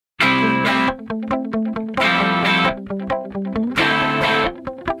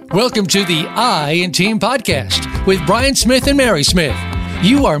Welcome to the I in Team podcast with Brian Smith and Mary Smith.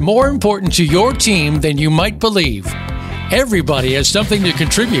 You are more important to your team than you might believe. Everybody has something to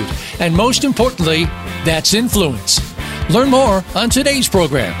contribute, and most importantly, that's influence. Learn more on today's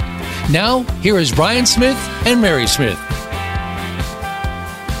program. Now, here is Brian Smith and Mary Smith.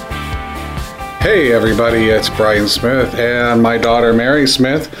 Hey everybody, it's Brian Smith and my daughter Mary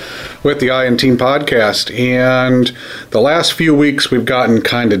Smith with the I in Team podcast. And the last few weeks we've gotten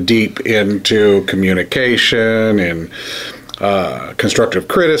kind of deep into communication and constructive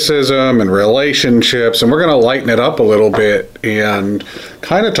criticism and relationships, and we're going to lighten it up a little bit and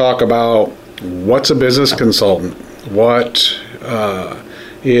kind of talk about what's a business consultant, what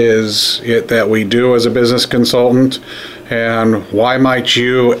is it that we do as a business consultant, and why might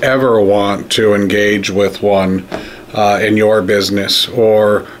you ever want to engage with one in your business,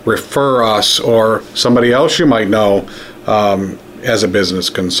 or refer us or somebody else you might know as a business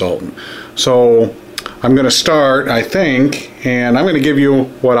consultant. So I'm going to start, I think, and I'm going to give you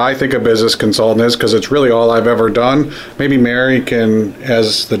what I think a business consultant is, because it's really all I've ever done. Maybe Mary can,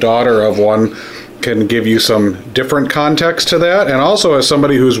 as the daughter of one, can give you some different context to that. And also, as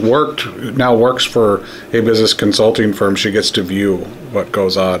somebody who's now works for a business consulting firm, she gets to view what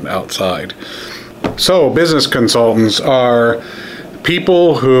goes on outside. So business consultants are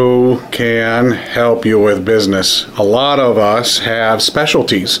people who can help you with business. A lot of us have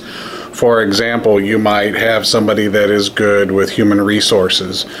specialties. For example, you might have somebody that is good with human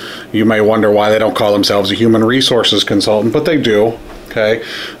resources. You may wonder why they don't call themselves a human resources consultant, but they do. Okay,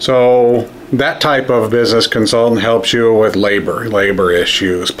 so that type of business consultant helps you with labor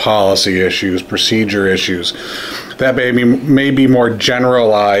issues, policy issues, procedure issues. That may be more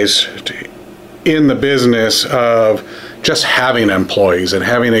generalized in the business of just having employees and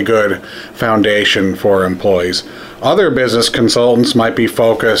having a good foundation for employees. Other business consultants might be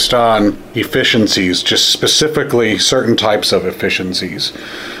focused on efficiencies, just specifically certain types of efficiencies.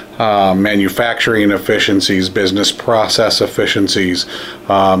 Manufacturing efficiencies, business process efficiencies,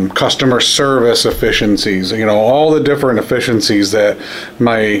 customer service efficiencies, all the different efficiencies that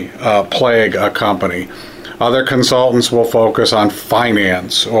may plague a company. Other consultants will focus on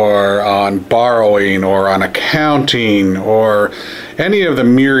finance or on borrowing or on accounting or any of the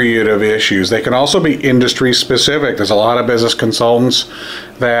myriad of issues. They can also be industry specific. There's a lot of business consultants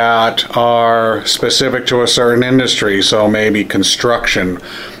that are specific to a certain industry, so maybe construction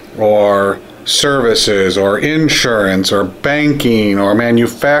or services or insurance or banking or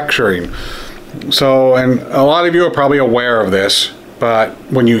manufacturing. So, and a lot of you are probably aware of this, but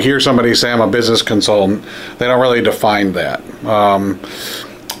when you hear somebody say I'm a business consultant, they don't really define that.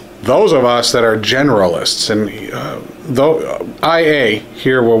 Those of us that are generalists, and though IA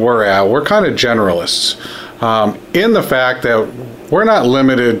here where we're at, we're kind of generalists in the fact that we're not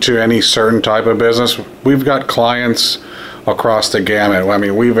limited to any certain type of business. We've got clients across the gamut. I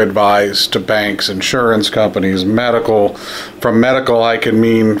mean, we've advised to banks, insurance companies, medical. From medical, I can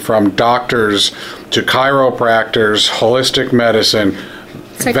mean from doctors to chiropractors, holistic medicine,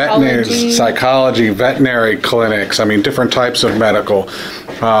 psychology, veterinary clinics. I mean, different types of medical.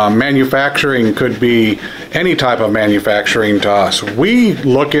 Manufacturing could be any type of manufacturing to us. We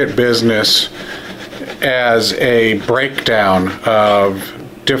look at business as a breakdown of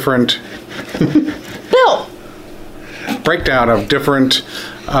different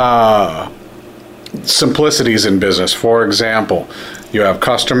simplicities in business. For example, you have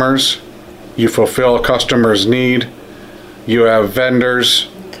customers, you fulfill a customer's need. You have vendors,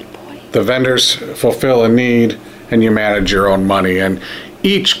 the vendors fulfill a need, and you manage your own money. And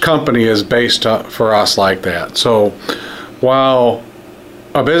each company is based for us like that. So while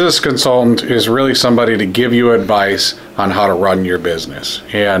a business consultant is really somebody to give you advice on how to run your business.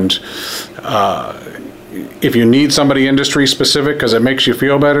 And if you need somebody industry specific because it makes you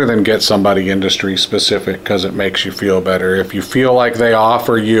feel better, then get somebody industry specific because it makes you feel better. If you feel like they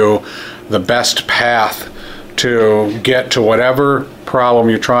offer you the best path to get to whatever problem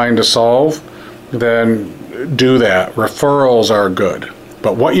you're trying to solve, then do that. Referrals are good.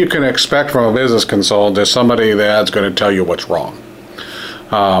 But what you can expect from a business consultant is somebody that's going to tell you what's wrong.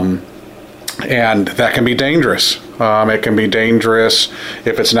 And that can be dangerous. It can be dangerous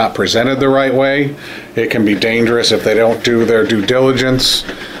if it's not presented the right way. It can be dangerous if they don't do their due diligence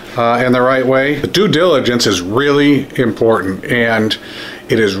in the right way. The due diligence is really important, and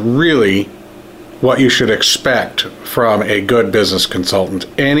it is really what you should expect from a good business consultant.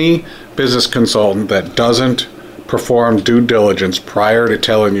 Any business consultant that doesn't perform due diligence prior to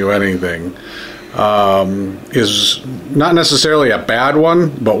telling you anything is not necessarily a bad one,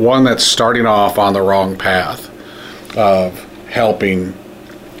 but one that's starting off on the wrong path of helping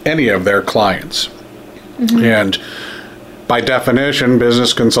any of their clients. And by definition,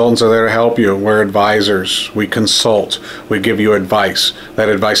 business consultants are there to help you. We're advisors. We consult. We give you advice. That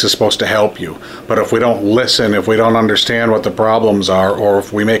advice is supposed to help you. But if we don't listen, if we don't understand what the problems are, or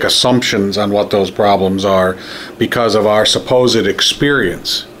if we make assumptions on what those problems are because of our supposed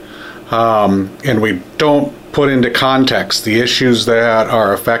experience, and we don't put into context the issues that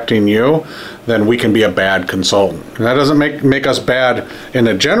are affecting you, then we can be a bad consultant. And that doesn't make us bad in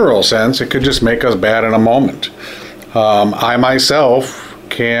a general sense. It could just make us bad in a moment. I myself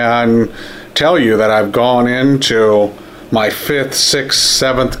can tell you that I've gone into my 5th, 6th,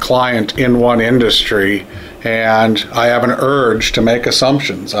 7th client in one industry, and I have an urge to make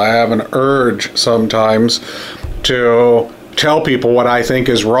assumptions. I have an urge sometimes to tell people what I think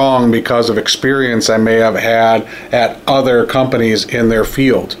is wrong because of experience I may have had at other companies in their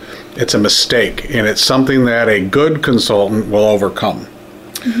field. It's a mistake, and it's something that a good consultant will overcome.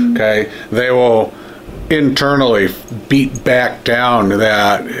 Okay? They will internally beat back down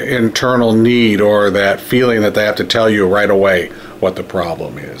that internal need or that feeling that they have to tell you right away what the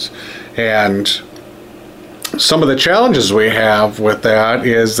problem is. And some of the challenges we have with that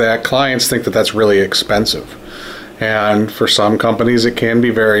is that clients think that that's really expensive. And for some companies, it can be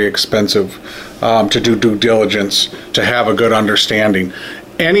very expensive to do due diligence, to have a good understanding.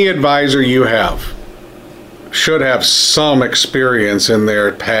 Any advisor you have should have some experience in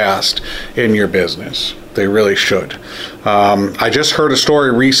their past in your business. They really should. I just heard a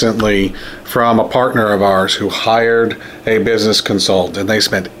story recently from a partner of ours who hired a business consultant, and they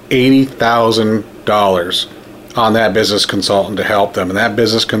spent $80,000 on that business consultant to help them. And that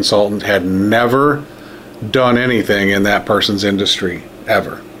business consultant had never done anything in that person's industry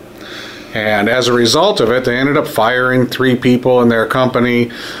ever. And as a result of it, they ended up firing 3 people in their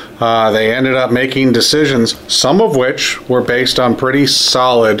company. They ended up making decisions, some of which were based on pretty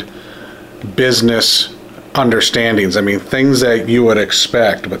solid business understandings. I mean, things that you would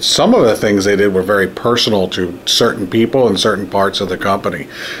expect, but some of the things they did were very personal to certain people in certain parts of the company.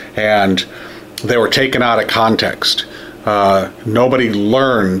 And they were taken out of context. Nobody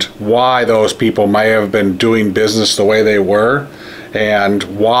learned why those people may have been doing business the way they were and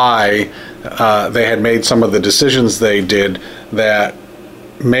why they had made some of the decisions they did that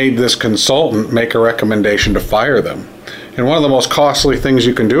made this consultant make a recommendation to fire them. And one of the most costly things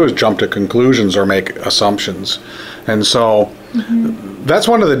you can do is jump to conclusions or make assumptions. And so that's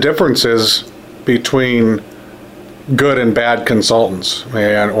one of the differences between good and bad consultants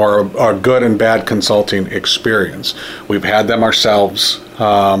or good and bad consulting experience. We've had them ourselves.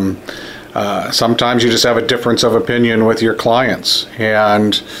 Sometimes you just have a difference of opinion with your clients.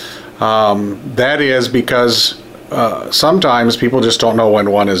 And that is because sometimes people just don't know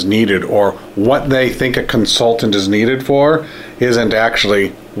when one is needed, or what they think a consultant is needed for isn't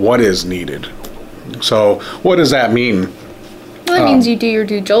actually what is needed. So what does that mean? Well, it means you do your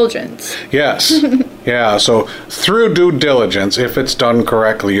due diligence. Yes. Yeah. So through due diligence, if it's done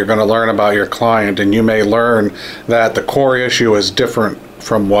correctly, you're going to learn about your client, and you may learn that the core issue is different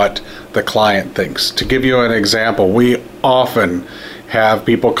from what the client thinks. To give you an example, we often have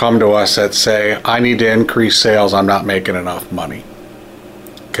people come to us that say, I need to increase sales, I'm not making enough money.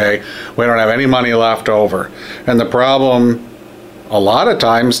 Okay? We don't have any money left over. And the problem a lot of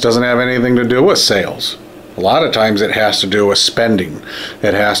times doesn't have anything to do with sales. A lot of times it has to do with spending.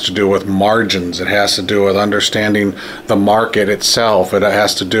 It has to do with margins. It has to do with understanding the market itself. It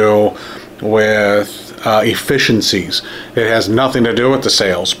has to do with efficiencies. It has nothing to do with the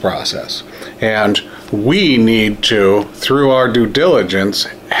sales process. And we need to, through our due diligence,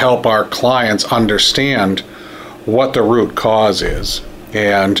 help our clients understand what the root cause is.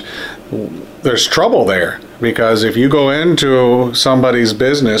 And there's trouble there, because if you go into somebody's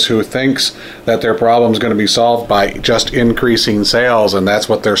business who thinks that their problem is going to be solved by just increasing sales, and that's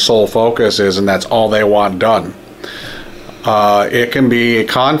what their sole focus is, and that's all they want done, it can be a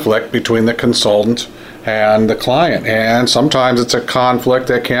conflict between the consultant and the client. And sometimes it's a conflict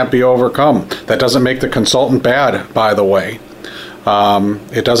that can't be overcome. That doesn't make the consultant bad, by the way.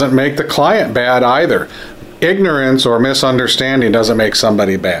 It doesn't make the client bad either. Ignorance or misunderstanding doesn't make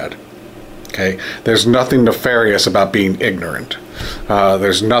somebody bad. Okay? There's nothing nefarious about being ignorant.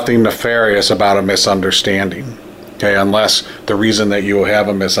 There's nothing nefarious about a misunderstanding. Okay, unless the reason that you have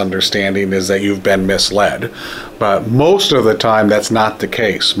a misunderstanding is that you've been misled. But most of the time, that's not the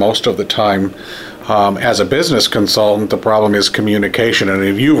case. Most of the time, as a business consultant, the problem is communication. And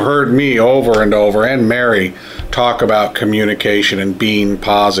if you've heard me over and over, and Mary, talk about communication and being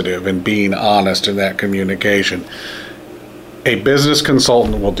positive and being honest in that communication, a business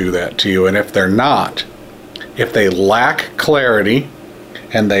consultant will do that to you. And if they're not, if they lack clarity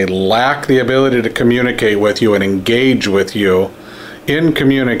and they lack the ability to communicate with you and engage with you in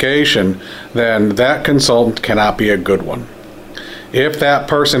communication, then that consultant cannot be a good one. If that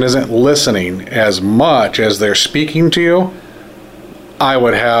person isn't listening as much as they're speaking to you, I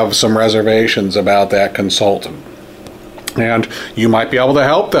would have some reservations about that consultant. And you might be able to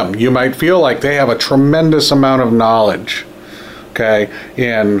help them. You might feel like they have a tremendous amount of knowledge, okay,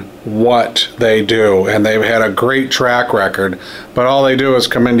 in what they do, and they've had a great track record, but all they do is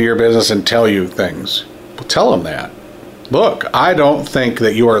come into your business and tell you things. Well, tell them that. Look, I don't think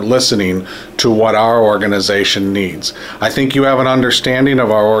that you are listening to what our organization needs. I think you have an understanding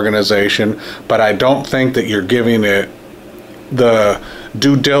of our organization, but I don't think that you're giving it the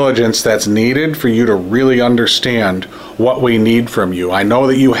due diligence that's needed for you to really understand what we need from you. I know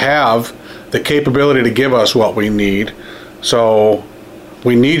that you have the capability to give us what we need, so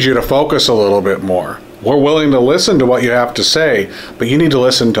we need you to focus a little bit more. We're willing to listen to what you have to say, but you need to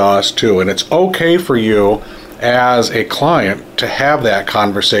listen to us too. And it's okay for you as a client to have that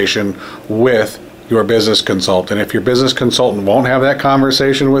conversation with your business consultant. If your business consultant won't have that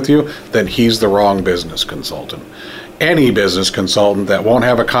conversation with you, then he's the wrong business consultant. Any business consultant that won't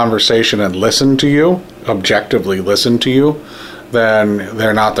have a conversation and listen to you, objectively listen to you, then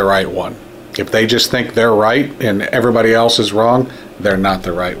they're not the right one. If they just think they're right and everybody else is wrong, they're not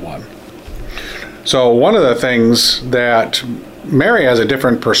the right one. So one of the things that Mary has a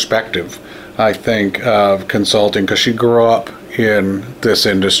different perspective, I think, of consulting, because she grew up in this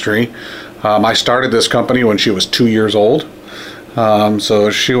industry. I started this company when she was 2 years old.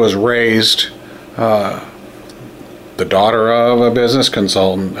 So she was raised the daughter of a business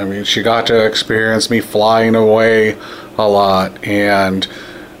consultant. I mean, she got to experience me flying away a lot and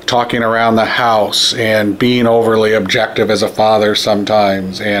talking around the house and being overly objective as a father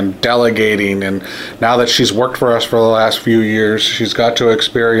sometimes and delegating. And now that she's worked for us for the last few years, she's got to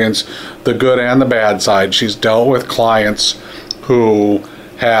experience the good and the bad side. She's dealt with clients who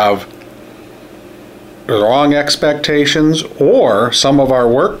have wrong expectations, or some of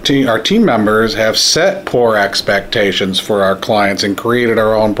our team members have set poor expectations for our clients and created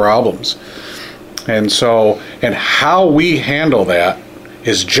our own problems. And how we handle that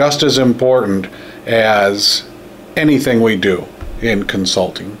is just as important as anything we do in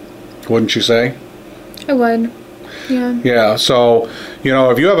consulting. Wouldn't you say? I would. Yeah. Yeah. So,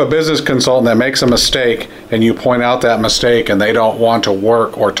 if you have a business consultant that makes a mistake and you point out that mistake and they don't want to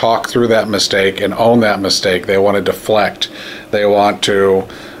work or talk through that mistake and own that mistake, they want to deflect. They want to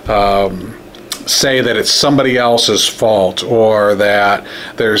say that it's somebody else's fault or that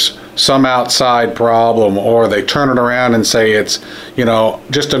there's some outside problem, or they turn it around and say it's,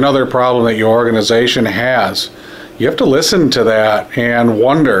 just another problem that your organization has. You have to listen to that and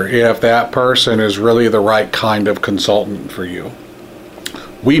wonder if that person is really the right kind of consultant for you.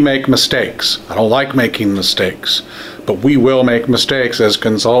 We make mistakes. I don't like making mistakes, but we will make mistakes as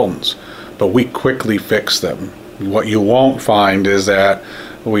consultants, but we quickly fix them. What you won't find is that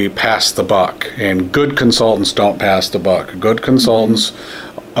we pass the buck, and good consultants don't pass the buck. Good consultants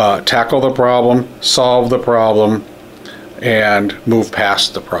tackle the problem, solve the problem, and move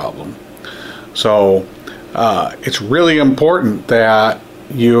past the problem. So it's really important that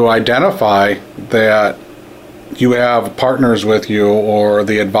you identify that you have partners with you, or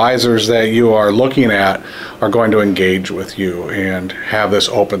the advisors that you are looking at are going to engage with you and have this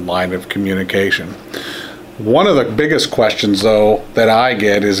open line of communication. One of the biggest questions, though, that I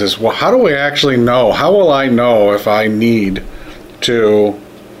get is well, how do we actually know? How will I know if I need to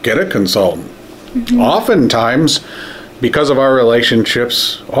get a consultant? Mm-hmm. Oftentimes, because of our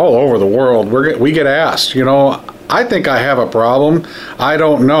relationships all over the world, we get asked, I think I have a problem. I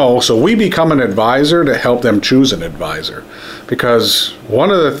don't know. So we become an advisor to help them choose an advisor. Because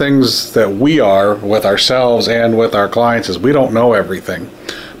one of the things that we are with ourselves and with our clients is we don't know everything.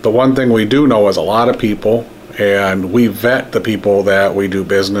 But one thing we do know is a lot of people, and we vet the people that we do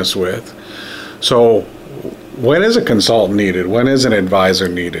business with. So when is a consultant needed? When is an advisor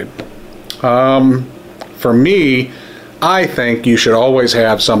needed? For me, I think you should always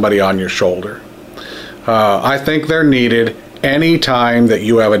have somebody on your shoulder. I think they're needed anytime that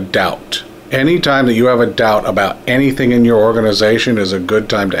you have a doubt. Anytime that you have a doubt about anything in your organization is a good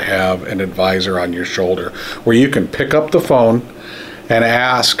time to have an advisor on your shoulder, where you can pick up the phone and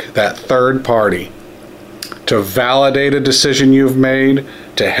ask that third party to validate a decision you've made,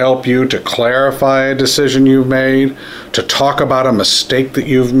 to help you to clarify a decision you've made, to talk about a mistake that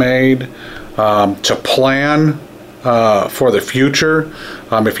you've made, to plan for the future.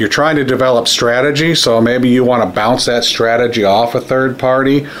 If you're trying to develop strategy, so maybe you want to bounce that strategy off a third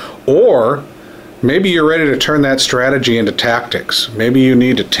party, or maybe you're ready to turn that strategy into tactics. Maybe you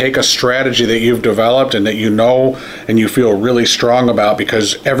need to take a strategy that you've developed and that you know and you feel really strong about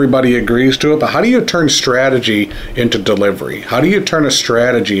because everybody agrees to it. But how do you turn strategy into delivery? How do you turn a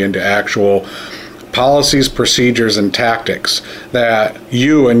strategy into actual policies, procedures, and tactics that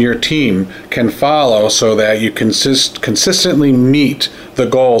you and your team can follow so that you consistently meet the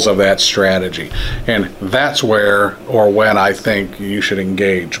goals of that strategy? And that's where or when I think you should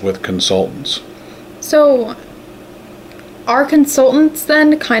engage with consultants. So, are consultants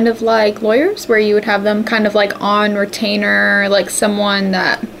then kind of like lawyers, where you would have them kind of like on retainer, like someone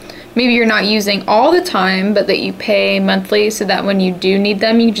that maybe you're not using all the time, but that you pay monthly so that when you do need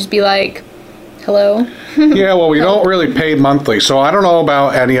them, you just be like, hello? Yeah, well, we don't really pay monthly, so I don't know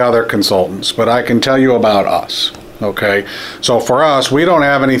about any other consultants, but I can tell you about us, okay? So for us, we don't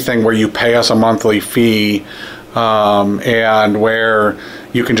have anything where you pay us a monthly fee and where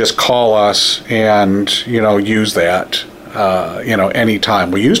you can just call us and, use that, anytime.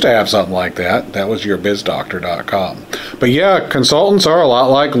 We used to have something like that. That was YourBizDoctor.com. But yeah, consultants are a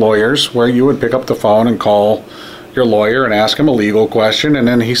lot like lawyers, where you would pick up the phone and call your lawyer and ask him a legal question, and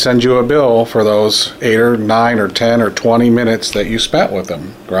then he sends you a bill for those 8 or 9 or 10 or 20 minutes that you spent with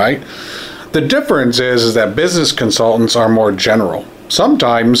him, right? The difference is that business consultants are more general.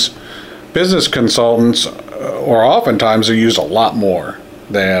 Sometimes business consultants, or oftentimes, are used a lot more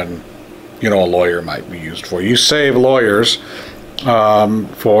than a lawyer might be used for. You save lawyers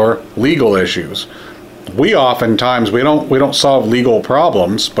for legal issues. We oftentimes we don't solve legal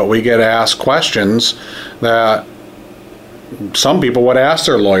problems, but we get asked questions that some people would ask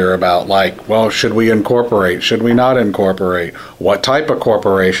their lawyer about, like, well, should we incorporate? Should we not incorporate? What type of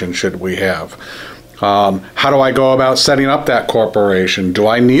corporation should we have? How do I go about setting up that corporation? Do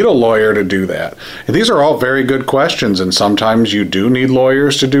I need a lawyer to do that? And these are all very good questions, and sometimes you do need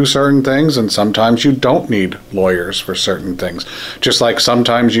lawyers to do certain things, and sometimes you don't need lawyers for certain things. Just like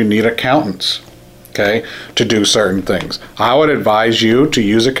sometimes you need accountants, okay, to do certain things. I would advise you to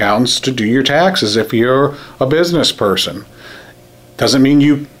use accountants to do your taxes if you're a business person. Doesn't mean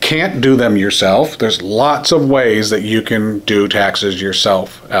you can't do them yourself. There's lots of ways that you can do taxes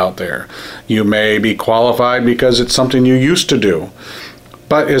yourself out there. You may be qualified because it's something you used to do.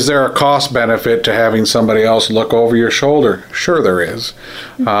 But is there a cost benefit to having somebody else look over your shoulder? Sure there is.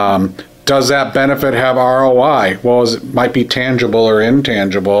 Does that benefit have ROI? Well, it might be tangible or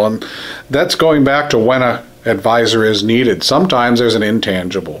intangible. And that's going back to when an advisor is needed. Sometimes there's an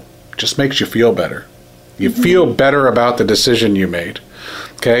intangible. It just makes you feel better. You feel better about the decision you made.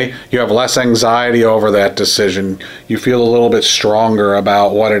 Okay? You have less anxiety over that decision. You feel a little bit stronger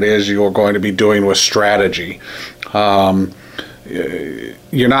about what it is you're going to be doing with strategy. You're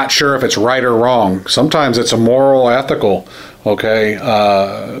not sure if it's right or wrong. Sometimes it's a moral, ethical,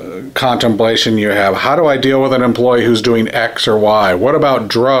 contemplation you have. How do I deal with an employee who's doing X or Y? What about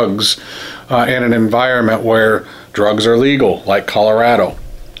drugs in an environment where drugs are legal, like Colorado,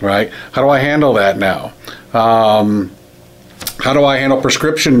 right? How do I handle that now? How do I handle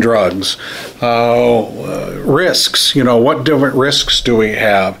prescription drugs? Risks, what different risks do we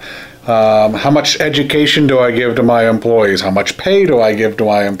have? How much education do I give to my employees? How much pay do I give to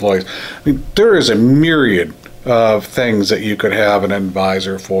my employees? I mean, there is a myriad of things that you could have an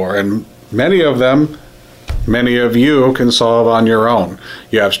advisor for, and many of you can solve on your own.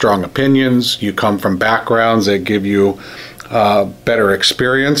 You have strong opinions, you come from backgrounds that give you better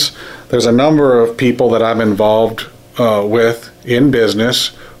experience. There's a number of people that I'm involved with in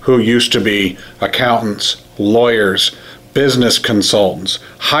business who used to be accountants, lawyers, business consultants,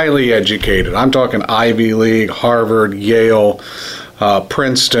 highly educated. I'm talking Ivy League, Harvard, Yale,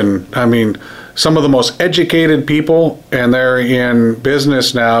 Princeton. I mean, some of the most educated people, and they're in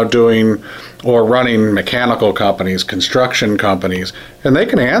business now doing or running mechanical companies, construction companies, and they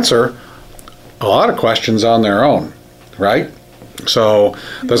can answer a lot of questions on their own, right? So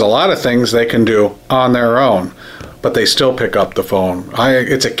there's a lot of things they can do on their own, but they still pick up the phone.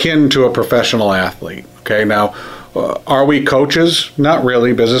 It's akin to a professional athlete. Okay, now, are we coaches? Not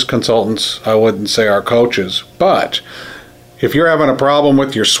really. Business consultants, I wouldn't say are coaches. But if you're having a problem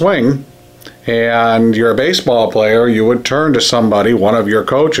with your swing and you're a baseball player, you would turn to somebody, one of your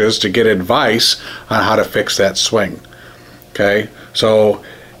coaches, to get advice on how to fix that swing. Okay, so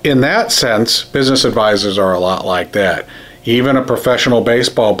in that sense, business advisors are a lot like that. Even a professional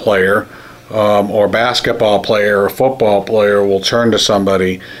baseball player or basketball player or football player will turn to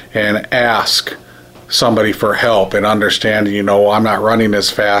somebody and ask somebody for help and understanding, I'm not running as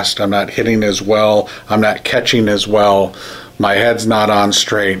fast, I'm not hitting as well, I'm not catching as well, my head's not on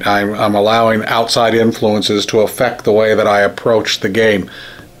straight, I'm allowing outside influences to affect the way that I approach the game.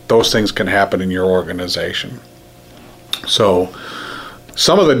 those things can happen in your organization. So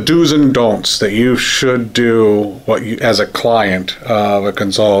some of the do's and don'ts that you should do as a client of a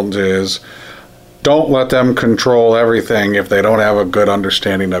consultant is, don't let them control everything if they don't have a good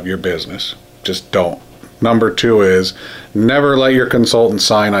understanding of your business. Just don't. Number 2 is, never let your consultant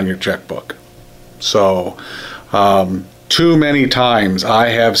sign on your checkbook. So too many times I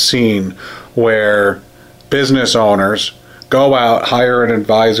have seen where business owners go out, hire an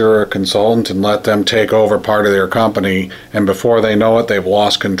advisor or a consultant, and let them take over part of their company, and before they know it, they've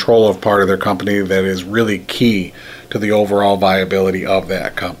lost control of part of their company that is really key to the overall viability of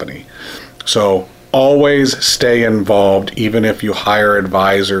that company. So always stay involved, even if you hire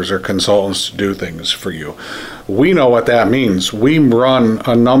advisors or consultants to do things for you. We know what that means. We run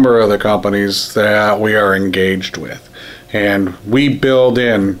a number of the companies that we are engaged with, and we build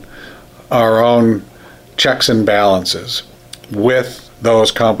in our own checks and balances with those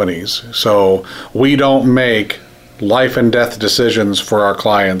companies. So we don't make life and death decisions for our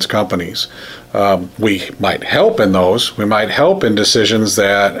clients' companies. We might help in those. We might help in decisions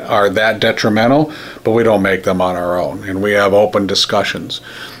that are that detrimental, but we don't make them on our own. And we have open discussions.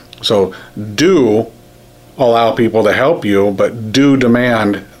 So do allow people to help you, but do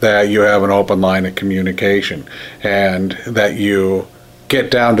demand that you have an open line of communication and that you get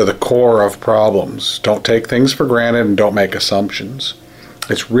down to the core of problems. Don't take things for granted and don't make assumptions.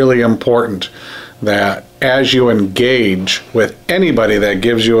 It's really important that as you engage with anybody that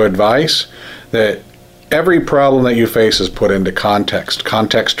gives you advice, that every problem that you face is put into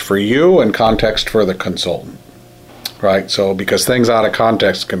context for you and context for the consultant, right? So because things out of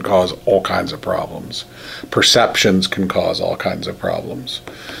context can cause all kinds of problems. Perceptions can cause all kinds of problems.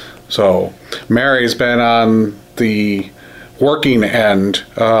 So Mary's been on the working end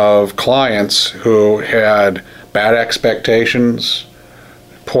of clients who had bad expectations,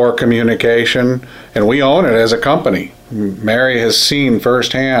 poor communication, and we own it as a company. Mary has seen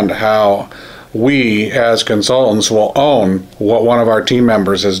firsthand how we as consultants will own what one of our team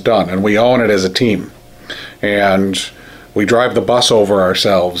members has done, and we own it as a team. And we drive the bus over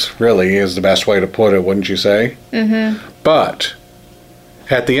ourselves, really, is the best way to put it, wouldn't you say? Mm-hmm. But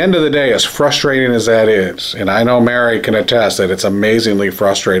at the end of the day, as frustrating as that is, and I know Mary can attest that it's amazingly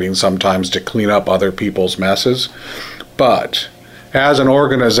frustrating sometimes to clean up other people's messes, but as an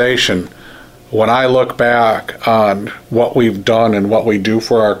organization, when I look back on what we've done and what we do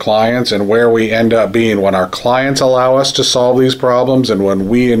for our clients and where we end up being when our clients allow us to solve these problems and when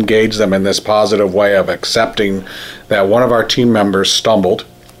we engage them in this positive way of accepting that one of our team members stumbled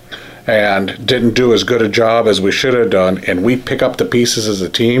and didn't do as good a job as we should have done, and we pick up the pieces as a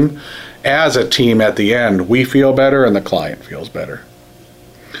team at the end, we feel better and the client feels better.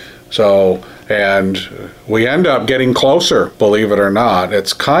 So, and we end up getting closer, believe it or not.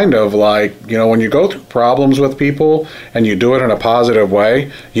 It's kind of like, when you go through problems with people and you do it in a positive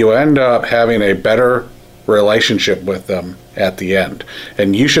way, you end up having a better relationship with them at the end.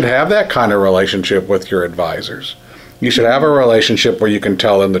 And you should have that kind of relationship with your advisors. You should have a relationship where you can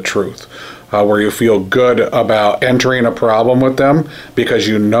tell them the truth, where you feel good about entering a problem with them because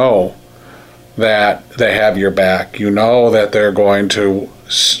you know that they have your back. You know that they're going to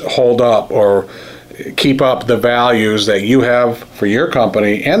hold up or keep up the values that you have for your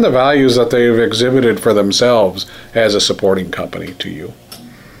company and the values that they've exhibited for themselves as a supporting company to you.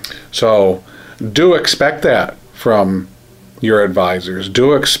 So do expect that from your advisors.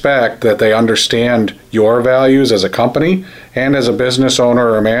 Do expect that they understand your values as a company and as a business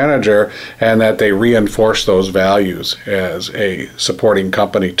owner or manager, and that they reinforce those values as a supporting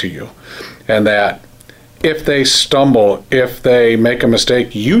company to you. And that if they stumble, if they make a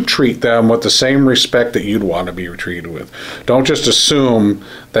mistake, you treat them with the same respect that you'd want to be treated with. Don't just assume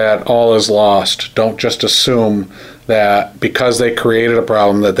that all is lost. Don't just assume that because they created a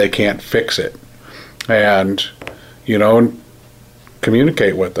problem that they can't fix it. And,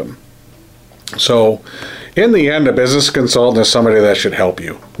 communicate with them. So in the end, a business consultant is somebody that should help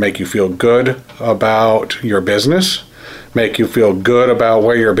you, make you feel good about your business, make you feel good about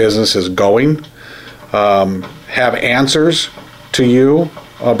where your business is going, have answers to you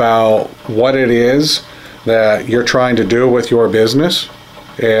about what it is that you're trying to do with your business,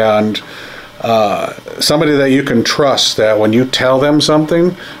 and somebody that you can trust, that when you tell them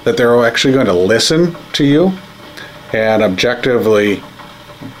something, that they're actually going to listen to you and objectively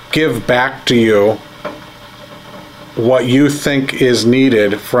give back to you what you think is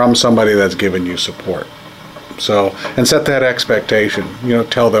needed from somebody that's given you support. So, and set that expectation,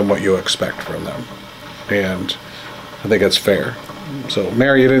 tell them what you expect from them. And I think it's fair. So,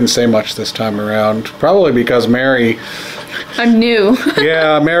 Mary, you didn't say much this time around. Probably because Mary... I'm new.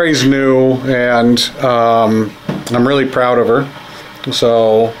 Yeah, Mary's new, and I'm really proud of her.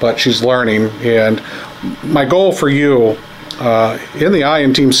 So, but she's learning. And my goal for you in the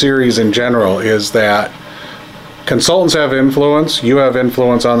I-In-Team series in general is that consultants have influence, you have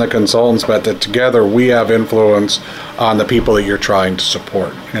influence on the consultants, but that together we have influence on the people that you're trying to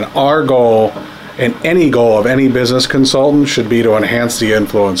support. And our goal, and any goal of any business consultant, should be to enhance the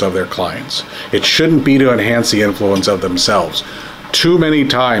influence of their clients. It shouldn't be to enhance the influence of themselves. Too many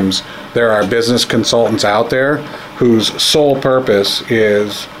times there are business consultants out there whose sole purpose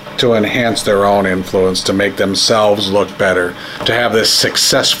is to enhance their own influence, to make themselves look better, to have this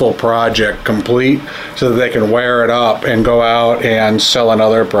successful project complete so that they can wear it up and go out and sell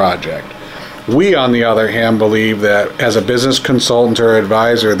another project. We, on the other hand, believe that as a business consultant or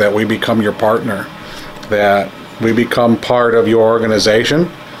advisor, that we become your partner, that we become part of your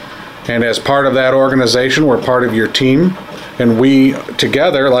organization. And as part of that organization, we're part of your team. And we,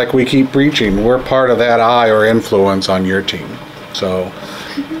 together, like we keep preaching, we're part of that eye or influence on your team. So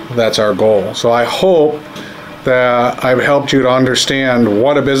that's our goal. So I hope that I've helped you to understand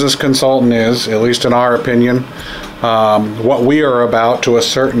what a business consultant is, at least in our opinion, what we are about to a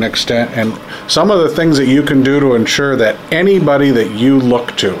certain extent, and some of the things that you can do to ensure that anybody that you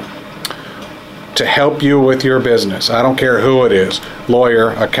look to help you with your business, I don't care who it is, lawyer,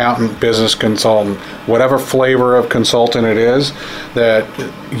 accountant, business consultant, whatever flavor of consultant it is, that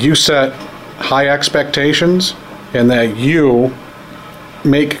you set high expectations and that you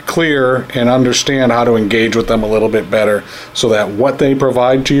make clear and understand how to engage with them a little bit better so that what they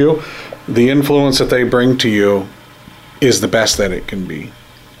provide to you, the influence that they bring to you, is the best that it can be.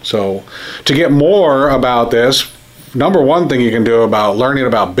 So to get more about this, number one thing you can do about learning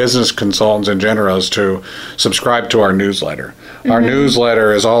about business consultants in general is to subscribe to our newsletter. Our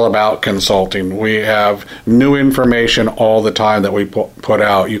newsletter is all about consulting. We have new information all the time that we put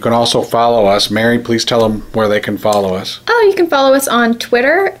out. You can also follow us. Mary, please tell them where they can follow us. Oh, you can follow us on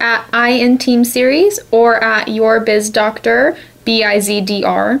Twitter at I-In-Team Series or at YourBizDoctor,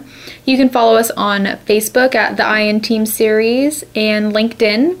 BIZDR. You can follow us on Facebook at the I-In-Team Series and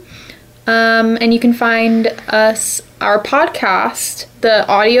LinkedIn. And you can find us, our podcast, the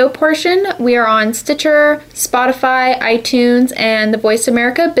audio portion. We are on Stitcher, Spotify, iTunes, and the Voice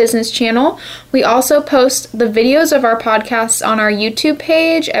America Business Channel. We also post the videos of our podcasts on our YouTube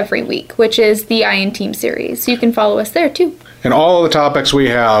page every week, which is the I-In-Team Series. So you can follow us there too. And all of the topics we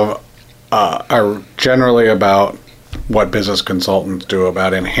have are generally about what business consultants do,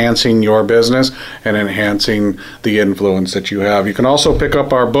 about enhancing your business and enhancing the influence that you have. You can also pick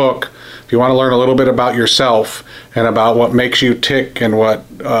up our book if you want to learn a little bit about yourself and about what makes you tick and what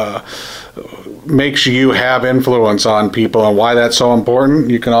makes you have influence on people and why that's so important.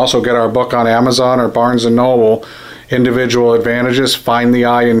 You can also get our book on Amazon or Barnes & Noble, Individual Advantages, Find the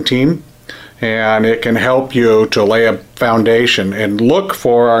I-In-Team. And it can help you to lay a foundation. And look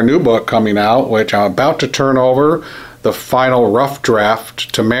for our new book coming out, which I'm about to turn over the final rough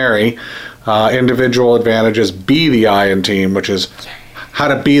draft to Mary, Individual Advantages, Be the I-In-Team, which is how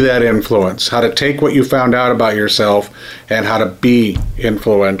to be that influence, how to take what you found out about yourself and how to be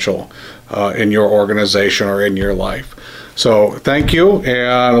influential in your organization or in your life. So thank you,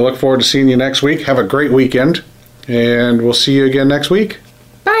 and I look forward to seeing you next week. Have a great weekend, and we'll see you again next week.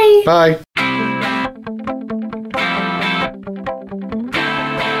 Bye. Bye.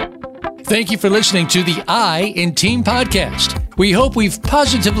 Thank you for listening to the I-In-Team podcast. We hope we've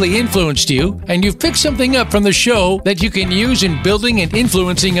positively influenced you and you've picked something up from the show that you can use in building and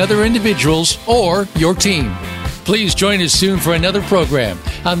influencing other individuals or your team. Please join us soon for another program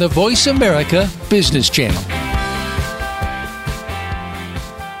on the Voice America Business Channel.